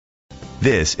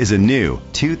This is a new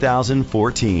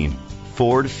 2014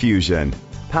 Ford Fusion,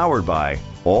 powered by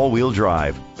all-wheel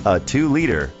drive, a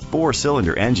 2-liter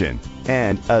 4-cylinder engine,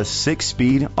 and a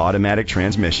 6-speed automatic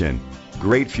transmission.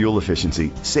 Great fuel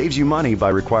efficiency saves you money by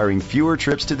requiring fewer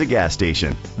trips to the gas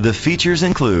station. The features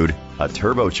include a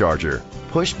turbocharger,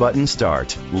 push-button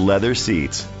start, leather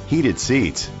seats, heated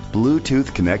seats,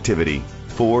 Bluetooth connectivity,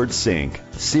 Ford Sync,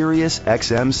 Sirius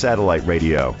XM satellite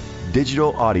radio,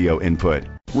 digital audio input,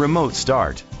 remote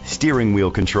start, steering wheel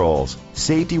controls.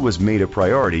 Safety was made a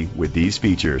priority with these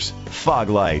features: fog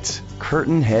lights,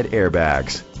 curtain head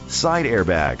airbags, side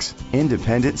airbags,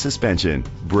 independent suspension,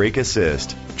 brake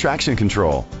assist, traction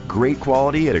control. Great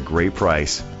quality at a great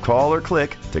price. Call or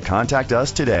click to contact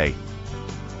us today.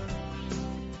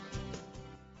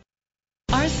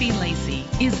 RC Lacey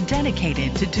is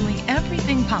dedicated to doing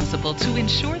everything possible to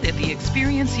ensure that the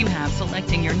experience you have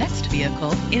selecting your next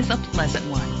vehicle is a pleasant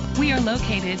one. We are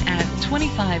located at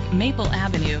 25 Maple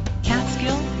Avenue,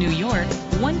 Catskill, New York,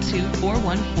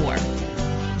 12414.